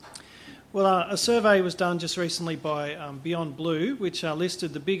Well, a survey was done just recently by Beyond Blue, which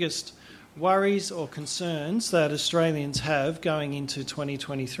listed the biggest worries or concerns that Australians have going into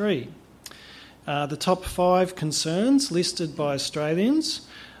 2023. The top 5 concerns listed by Australians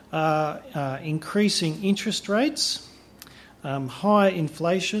are increasing interest rates, high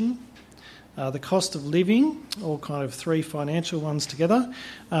inflation, the cost of living, all kind of 3 financial ones together,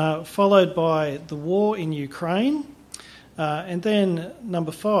 followed by the war in Ukraine, and then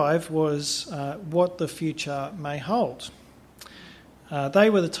number 5 was what the future may hold.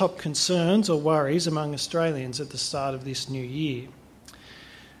 They were the top concerns or worries among Australians at the start of this new year.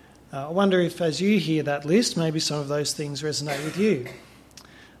 I wonder if, as you hear that list, maybe some of those things resonate with you.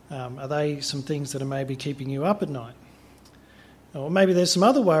 Are they some things that are maybe keeping you up at night? Or maybe there's some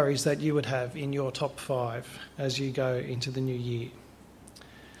other worries that you would have in your top 5 as you go into the new year.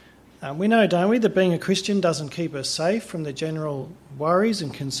 We know, don't we, that being a Christian doesn't keep us safe from the general worries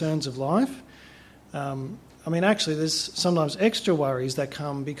and concerns of life. Actually, there's sometimes extra worries that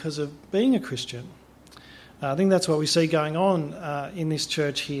come because of being a Christian. I think that's what we see going on in this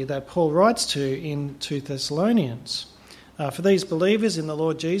church here that Paul writes to in 2 Thessalonians. For these believers in the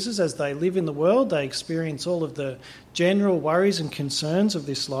Lord Jesus, as they live in the world, they experience all of the general worries and concerns of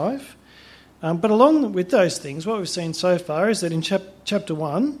this life. But along with those things, what we've seen so far is that in chapter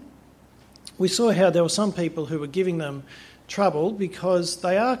 1, we saw how there were some people who were giving them trouble because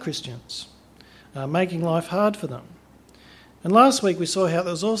they are Christians, making life hard for them. And last week we saw how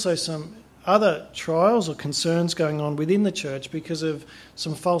there was also some other trials or concerns going on within the church because of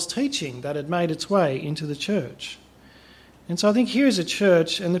some false teaching that had made its way into the church. And so I think here is a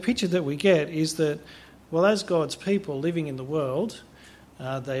church, and the picture that we get is that, well, as God's people living in the world,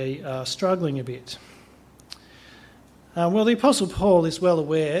 they are struggling a bit. The Apostle Paul is well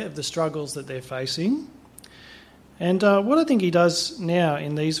aware of the struggles that they're facing. And what I think he does now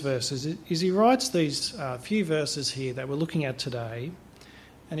in these verses is he writes these few verses here that we're looking at today,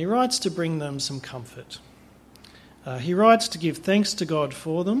 and he writes to bring them some comfort. He writes to give thanks to God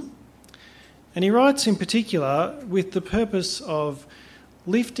for them, and he writes in particular with the purpose of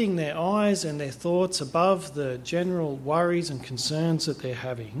lifting their eyes and their thoughts above the general worries and concerns that they're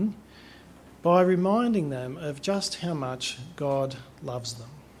having by reminding them of just how much God loves them.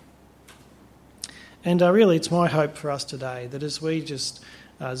 And really it's my hope for us today that as we just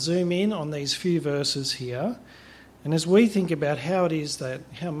zoom in on these few verses here, and as we think about how it is that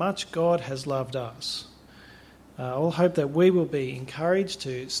how much God has loved us, I'll hope that we will be encouraged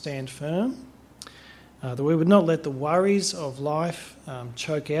to stand firm, that we would not let the worries of life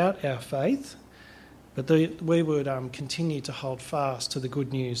choke out our faith, but that we would continue to hold fast to the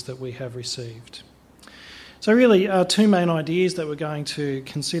good news that we have received. So really 2 main ideas that we're going to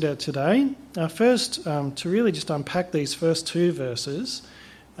consider today. First, to really just unpack these first 2 verses,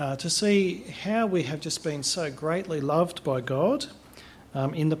 to see how we have just been so greatly loved by God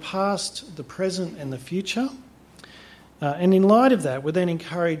in the past, the present and the future. And in light of that, we're then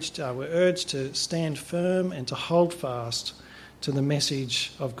encouraged, we're urged to stand firm and to hold fast to the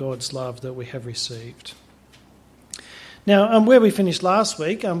message of God's love that we have received. Now, where we finished last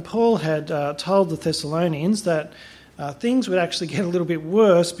week, Paul had told the Thessalonians that things would actually get a little bit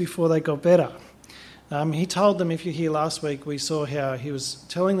worse before they got better. He told them, if you're here last week, we saw how he was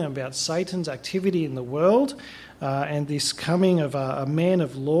telling them about Satan's activity in the world and this coming of a man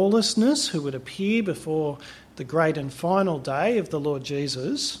of lawlessness who would appear before the great and final day of the Lord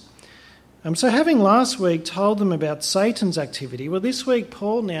Jesus. So having last week told them about Satan's activity, well, this week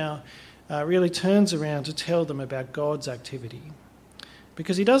Paul now really turns around to tell them about God's activity,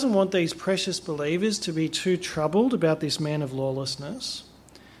 because he doesn't want these precious believers to be too troubled about this man of lawlessness.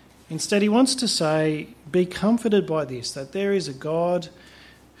 Instead, he wants to say, be comforted by this, that there is a God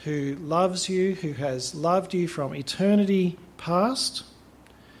who loves you, who has loved you from eternity past,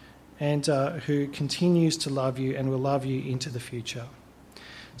 and who continues to love you and will love you into the future.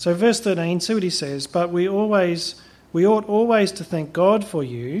 So verse 13, see what he says, but we ought always to thank God for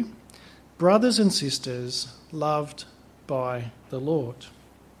you, brothers and sisters, loved by the Lord.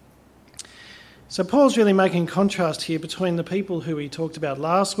 So Paul's really making contrast here between the people who he talked about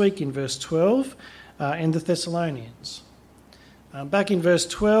last week in verse 12 and the Thessalonians. Back in verse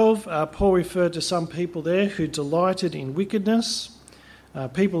 12, Paul referred to some people there who delighted in wickedness,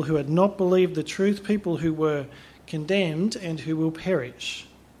 people who had not believed the truth, people who were condemned and who will perish.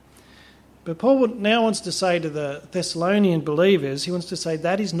 But Paul now wants to say to the Thessalonian believers, he wants to say,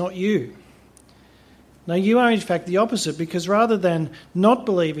 that is not you. No, you are in fact the opposite, because rather than not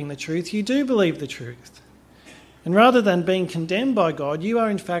believing the truth, you do believe the truth. And rather than being condemned by God, you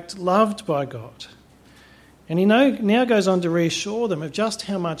are in fact loved by God. And he now goes on to reassure them of just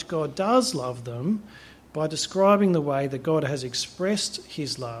how much God does love them by describing the way that God has expressed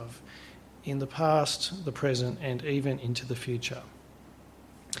his love in the past, the present, and even into the future.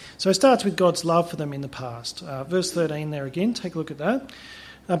 So it starts with God's love for them in the past. Verse 13 there again, take a look at that.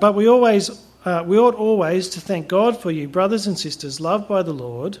 But we ought always to thank God for you, brothers and sisters, loved by the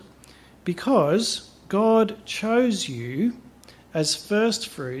Lord, because God chose you as first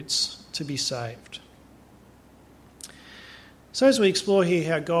fruits to be saved. So as we explore here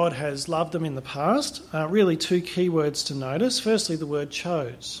how God has loved them in the past, really two key words to notice. Firstly, the word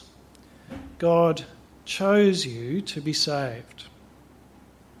chose. God chose you to be saved.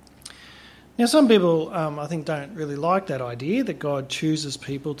 Now, some people, I think, don't really like that idea that God chooses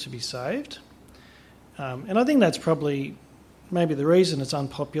people to be saved. And I think that's probably maybe the reason it's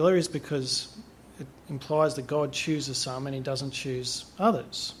unpopular is because it implies that God chooses some and he doesn't choose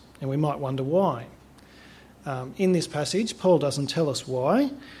others. And we might wonder why. In this passage, Paul doesn't tell us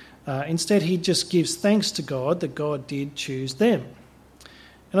why. Instead, he just gives thanks to God that God did choose them.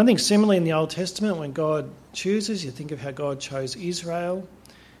 And I think similarly in the Old Testament, when God chooses, you think of how God chose Israel.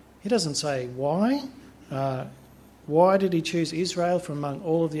 He doesn't say why. Why did he choose Israel from among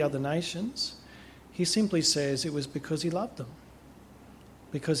all of the other nations? He simply says it was because he loved them.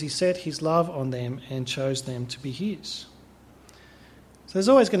 Because he set his love on them and chose them to be his. So there's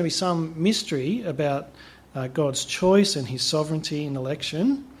always going to be some mystery about God's choice and his sovereignty in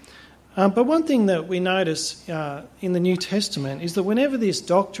election. But one thing that we notice in the New Testament is that whenever this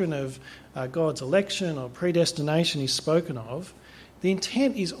doctrine of God's election or predestination is spoken of, the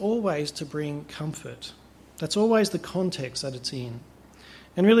intent is always to bring comfort. That's always the context that it's in.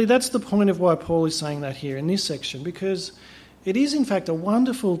 And really that's the point of why Paul is saying that here in this section, because it is in fact a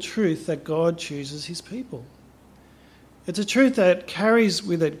wonderful truth that God chooses his people. It's a truth that carries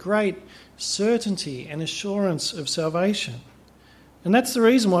with it great certainty and assurance of salvation. And that's the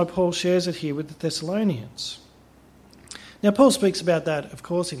reason why Paul shares it here with the Thessalonians. Now, Paul speaks about that, of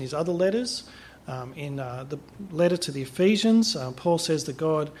course, in his other letters. In the letter to the Ephesians, Paul says that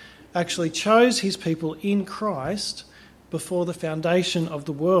God actually chose his people in Christ before the foundation of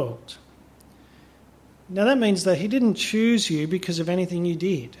the world. Now, that means that he didn't choose you because of anything you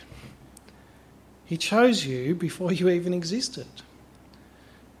did. He chose you before you even existed.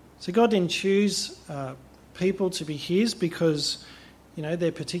 So God didn't choose people to be his because,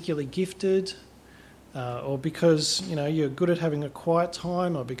 they're particularly gifted or because, you're good at having a quiet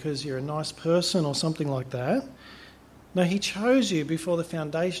time or because you're a nice person or something like that. No, he chose you before the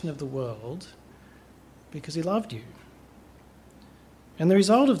foundation of the world because he loved you. And the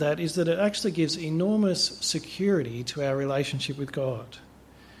result of that is that it actually gives enormous security to our relationship with God.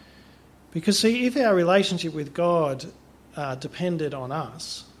 Because, see, if our relationship with God depended on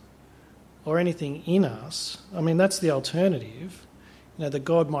us, or anything in us, that's the alternative, that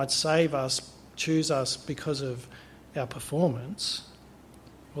God might save us, choose us because of our performance,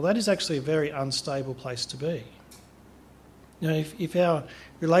 well, that is actually a very unstable place to be. If our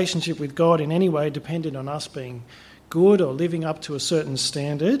relationship with God in any way depended on us being good or living up to a certain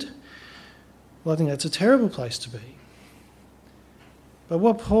standard, well, I think that's a terrible place to be. But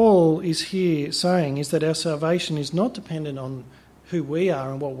what Paul is here saying is that our salvation is not dependent on who we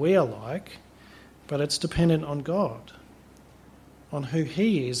are and what we are like, but it's dependent on God, on who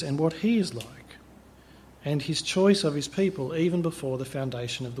he is and what he is like, and his choice of his people even before the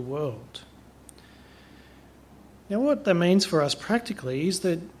foundation of the world. Now, what that means for us practically is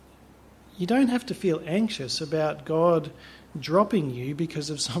that you don't have to feel anxious about God dropping you because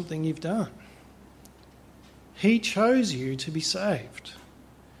of something you've done. He chose you to be saved.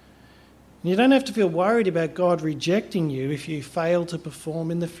 You don't have to feel worried about God rejecting you if you fail to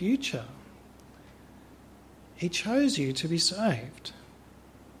perform in the future. He chose you to be saved.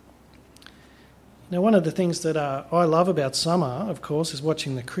 Now, one of the things that I love about summer, of course, is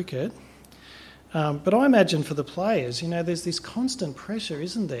watching the cricket. But I imagine for the players, there's this constant pressure,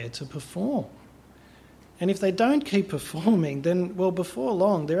 isn't there, to perform. And if they don't keep performing, then, well, before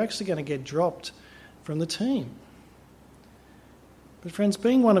long, they're actually going to get dropped from the team. But friends,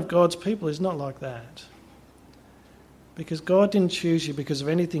 being one of God's people is not like that. Because God didn't choose you because of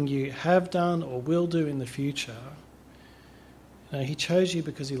anything you have done or will do in the future. No, he chose you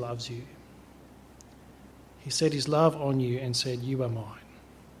because he loves you. He set his love on you and said, "You are mine."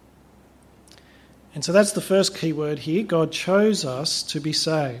 And so that's the first key word here. God chose us to be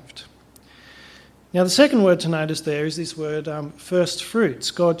saved. Now, the second word to notice there is this word, first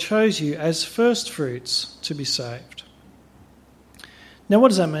fruits. God chose you as first fruits to be saved. Now, what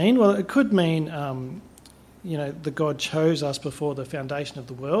does that mean? Well, it could mean, that God chose us before the foundation of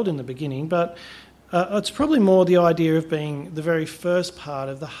the world in the beginning, but It's probably more the idea of being the very first part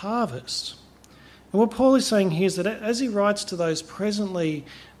of the harvest. And what Paul is saying here is that as he writes to those presently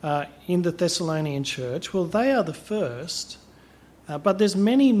in the Thessalonian church, well, they are the first, but there's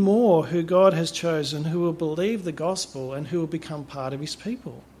many more who God has chosen who will believe the gospel and who will become part of his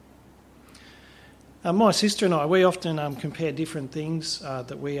people. My sister and I, we often compare different things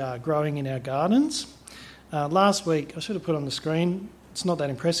that we are growing in our gardens. Last week, I should have put on the screen, it's not that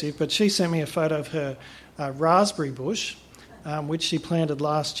impressive, but she sent me a photo of her raspberry bush, which she planted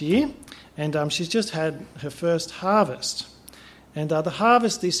last year, and she's just had her first harvest. And the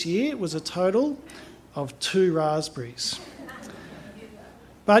harvest this year was a total of 2 raspberries.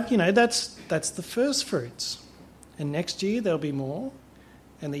 But, that's the first fruits. And next year there'll be more,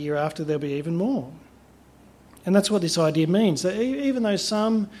 and the year after there'll be even more. And that's what this idea means, that even though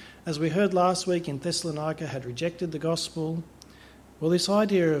some, as we heard last week in Thessalonica, had rejected the gospel, well, this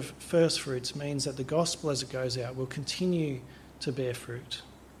idea of first fruits means that the gospel as it goes out will continue to bear fruit.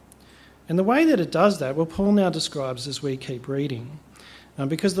 And the way that it does that, well, Paul now describes as we keep reading.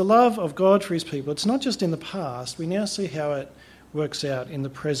 Because the love of God for his people, it's not just in the past, we now see how it works out in the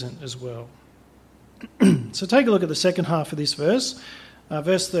present as well. So take a look at the second half of this verse,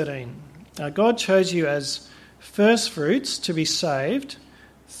 verse 13. God chose you as first fruits to be saved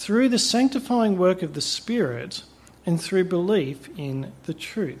through the sanctifying work of the Spirit and through belief in the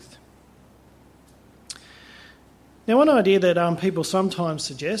truth. Now, one idea that people sometimes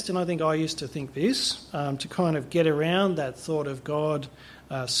suggest, and I think I used to think this, to kind of get around that thought of God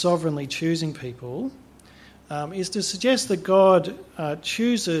sovereignly choosing people, is to suggest that God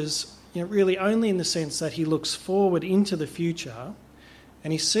chooses really only in the sense that he looks forward into the future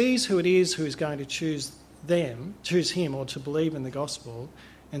and he sees who it is who is going to choose him or to believe in the gospel,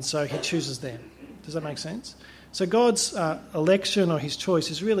 and so he chooses them. Does that make sense? So God's election or his choice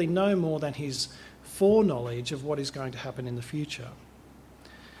is really no more than his foreknowledge of what is going to happen in the future.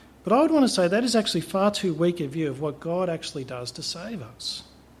 But I would want to say that is actually far too weak a view of what God actually does to save us.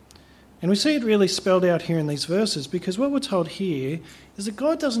 And we see it really spelled out here in these verses, because what we're told here is that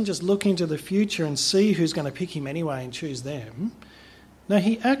God doesn't just look into the future and see who's going to pick him anyway and choose them. No,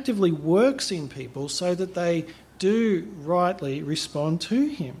 he actively works in people so that they do rightly respond to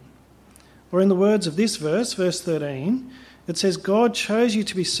him. Or in the words of this verse, verse 13, it says, God chose you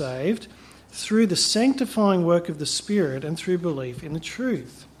to be saved through the sanctifying work of the Spirit and through belief in the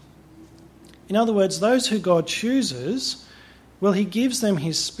truth. In other words, those who God chooses, well, he gives them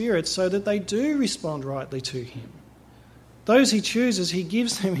his Spirit so that they do respond rightly to him. Those he chooses, he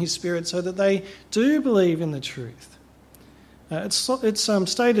gives them his Spirit so that they do believe in the truth. It's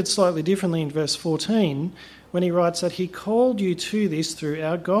stated slightly differently in verse 14 when he writes that he called you to this through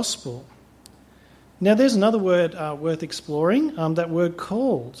our gospel. Now, there's another word worth exploring, that word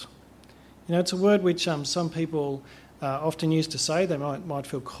called. It's a word which some people often use to say they might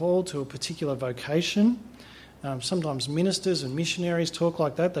feel called to a particular vocation. Sometimes ministers and missionaries talk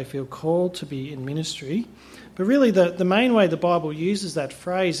like that. They feel called to be in ministry. But really the main way the Bible uses that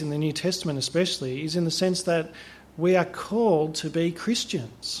phrase in the New Testament especially is in the sense that we are called to be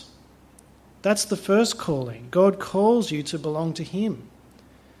Christians. That's the first calling. God calls you to belong to him.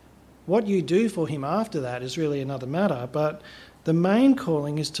 What you do for him after that is really another matter, but the main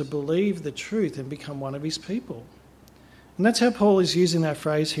calling is to believe the truth and become one of his people. And that's how Paul is using that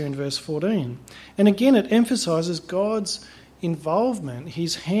phrase here in verse 14. And again, it emphasises God's involvement,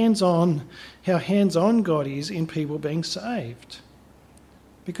 his hands-on, how hands-on God is in people being saved.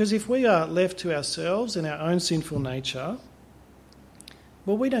 Because if we are left to ourselves and our own sinful nature,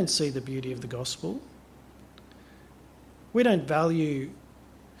 well, we don't see the beauty of the gospel. We don't value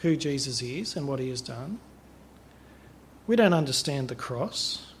who Jesus is and what he has done. We don't understand the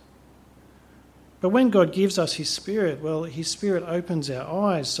cross. But when God gives us his Spirit, well, his Spirit opens our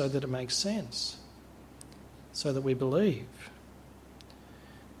eyes so that it makes sense, so that we believe.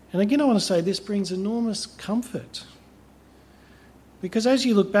 And again, I want to say this brings enormous comfort. Because as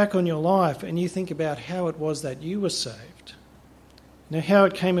you look back on your life and you think about how it was that you were saved, how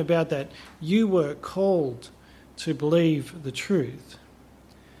it came about that you were called to believe the truth,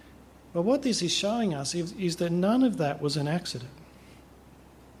 well, what this is showing us is that none of that was an accident.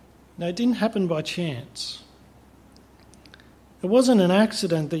 No, it didn't happen by chance. It wasn't an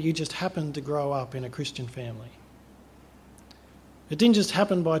accident that you just happened to grow up in a Christian family. It didn't just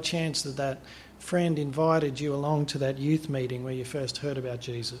happen by chance that friend invited you along to that youth meeting where you first heard about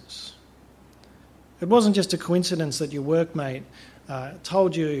Jesus. It wasn't just a coincidence that your workmate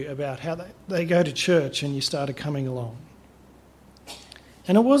told you about how they go to church and you started coming along.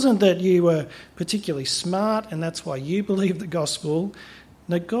 And it wasn't that you were particularly smart and that's why you believed the gospel.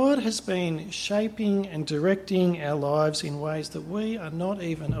 Now, God has been shaping and directing our lives in ways that we are not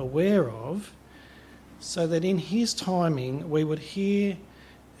even aware of, so that in his timing we would hear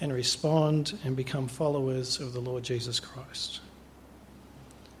and respond and become followers of the Lord Jesus Christ.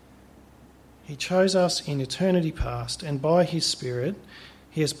 He chose us in eternity past, and by his Spirit,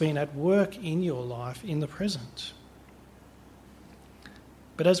 he has been at work in your life in the present.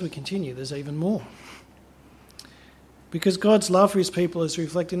 But as we continue, there's even more. Because God's love for his people is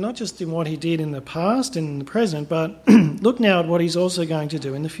reflected not just in what he did in the past and in the present, but look now at what he's also going to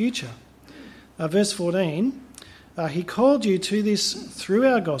do in the future. Verse 14, he called you to this through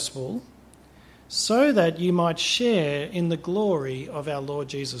our gospel so that you might share in the glory of our Lord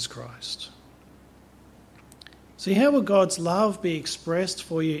Jesus Christ. See, how will God's love be expressed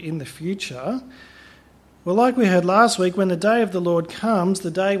for you in the future? Well, like we heard last week, when the day of the Lord comes,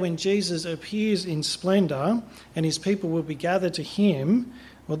 the day when Jesus appears in splendour and his people will be gathered to him,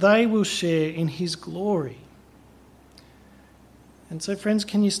 well, they will share in his glory. And so, friends,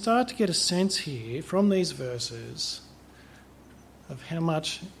 can you start to get a sense here from these verses of how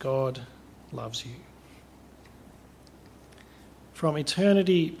much God loves you? From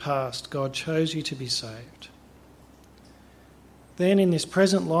eternity past, God chose you to be saved. Then in this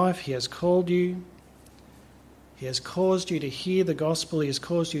present life, he has called you. He has caused you to hear the gospel. He has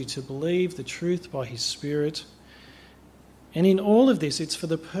caused you to believe the truth by his Spirit. And in all of this, it's for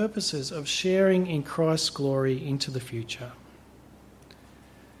the purposes of sharing in Christ's glory into the future.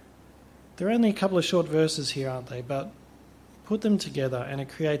 There are only a couple of short verses here, aren't they? But put them together and it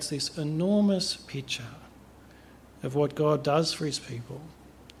creates this enormous picture of what God does for his people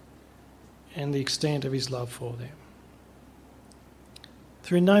and the extent of his love for them.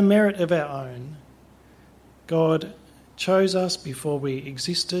 Through no merit of our own, God chose us before we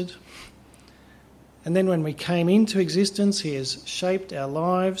existed. And then when we came into existence, he has shaped our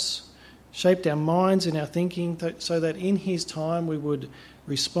lives, shaped our minds and our thinking so that in his time we would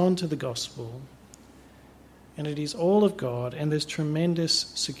respond to the gospel. And it is all of God, and there's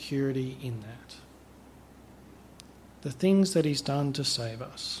tremendous security in that. The things that he's done to save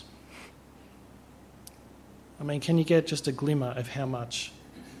us. I mean, can you get just a glimmer of how much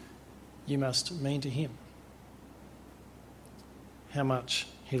you must mean to him? How much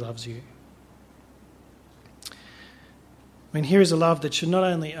he loves you. I mean, here is a love that should not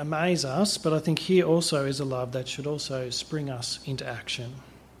only amaze us, but I think here also is a love that should also spring us into action.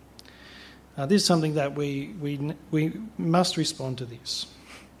 This is something that we must respond to this.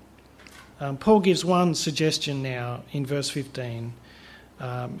 Paul gives one suggestion now in verse 15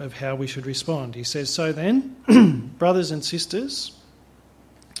 of how we should respond. He says, "So then, brothers and sisters,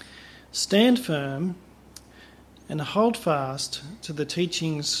 stand firm and hold fast to the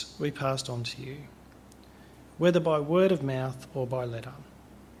teachings we passed on to you, whether by word of mouth or by letter."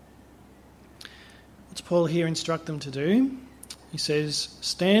 What's Paul here instruct them to do? He says,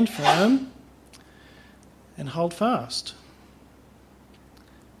 stand firm and hold fast.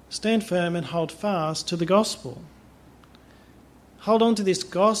 Stand firm and hold fast to the gospel. Hold on to this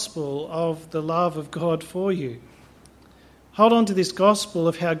gospel of the love of God for you. Hold on to this gospel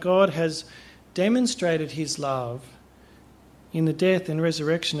of how God has demonstrated his love in the death and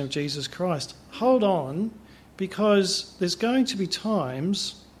resurrection of Jesus Christ. Hold on, because there's going to be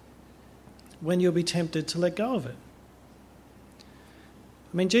times when you'll be tempted to let go of it.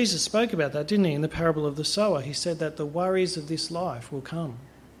 I mean, Jesus spoke about that, didn't he, in the parable of the sower? He said that the worries of this life will come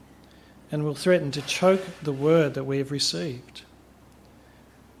and will threaten to choke the word that we have received.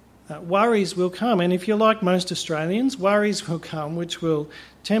 Worries will come, and if you're like most Australians, worries will come which will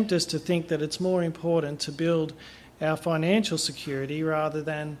tempt us to think that it's more important to build our financial security rather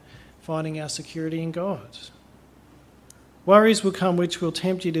than finding our security in God. Worries will come which will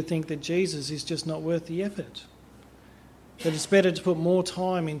tempt you to think that Jesus is just not worth the effort, that it's better to put more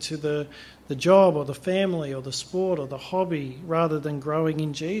time into the job or the family or the sport or the hobby rather than growing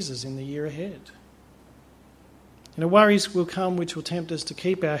in Jesus in the year ahead. You know, worries will come which will tempt us to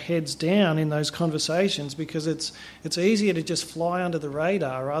keep our heads down in those conversations because it's easier to just fly under the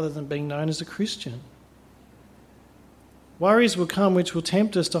radar rather than being known as a Christian. Worries will come which will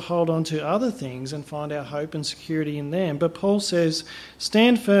tempt us to hold on to other things and find our hope and security in them. But Paul says,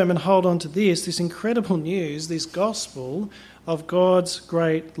 stand firm and hold on to this incredible news, this gospel of God's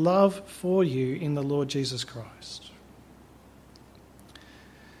great love for you in the Lord Jesus Christ.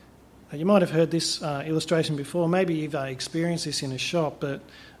 You might have heard this illustration before. Maybe you've experienced this in a shop, but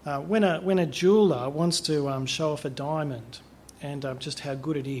when a jeweller wants to show off a diamond and just how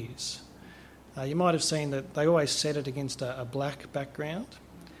good it is, you might have seen that they always set it against a black background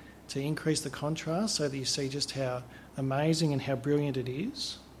to increase the contrast so that you see just how amazing and how brilliant it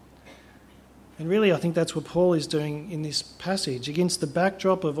is. And really, I think that's what Paul is doing in this passage. Against the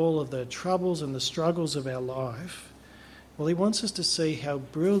backdrop of all of the troubles and the struggles of our life, well, he wants us to see how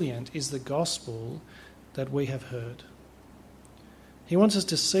brilliant is the gospel that we have heard. He wants us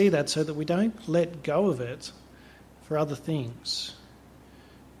to see that so that we don't let go of it for other things,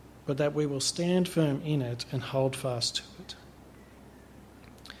 but that we will stand firm in it and hold fast to it.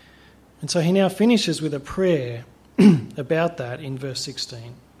 And so he now finishes with a prayer about that in verse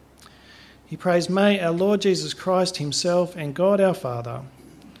 16. He prays, "May our Lord Jesus Christ himself and God our Father,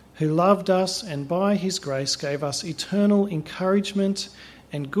 who loved us and by his grace gave us eternal encouragement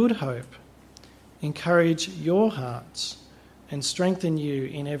and good hope, encourage your hearts and strengthen you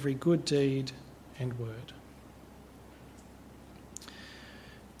in every good deed and word."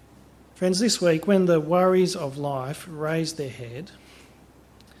 Friends, this week, when the worries of life raise their head,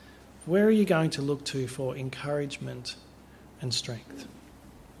 where are you going to look to for encouragement and strength?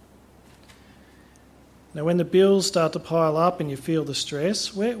 Now, when the bills start to pile up and you feel the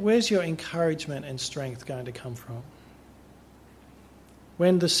stress, where's your encouragement and strength going to come from?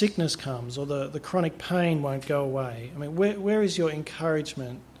 When the sickness comes or the chronic pain won't go away, where is your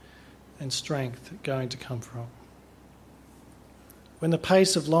encouragement and strength going to come from? When the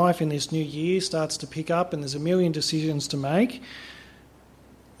pace of life in this new year starts to pick up and there's a million decisions to make,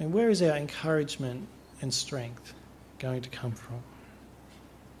 where is our encouragement and strength going to come from?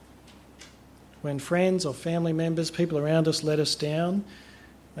 When friends or family members, people around us let us down,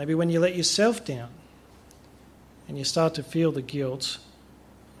 maybe when you let yourself down and you start to feel the guilt,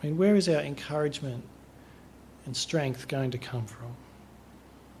 where is our encouragement and strength going to come from?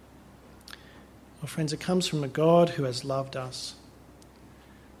 Well, friends, it comes from a God who has loved us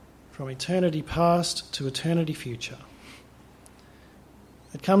from eternity past to eternity future.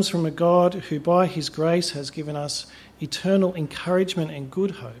 It comes from a God who by his grace has given us eternal encouragement and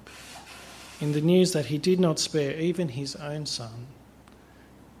good hope in the news that he did not spare even his own Son,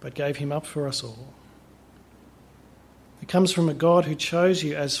 but gave him up for us all. It comes from a God who chose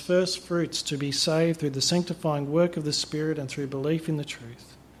you as first fruits to be saved through the sanctifying work of the Spirit and through belief in the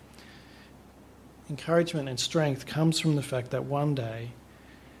truth. Encouragement and strength comes from the fact that one day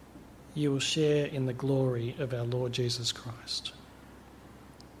you will share in the glory of our Lord Jesus Christ.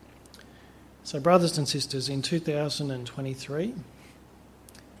 So, brothers and sisters, in 2023,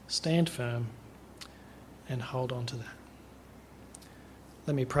 stand firm and hold on to that.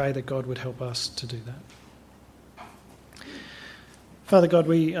 Let me pray that God would help us to do that. Father God,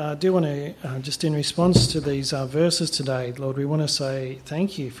 we do want to, just in response to these verses today, Lord, we want to say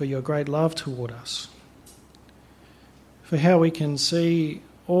thank you for your great love toward us, for how we can see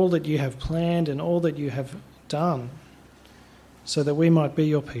all that you have planned and all that you have done so that we might be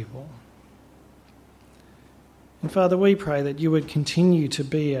your people. And Father, we pray that you would continue to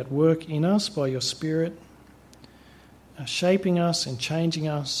be at work in us by your Spirit, shaping us and changing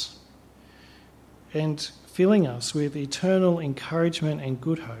us and filling us with eternal encouragement and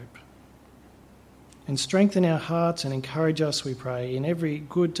good hope. And strengthen our hearts and encourage us, we pray, in every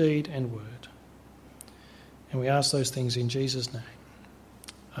good deed and word. And we ask those things in Jesus' name.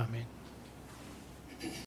 Amen.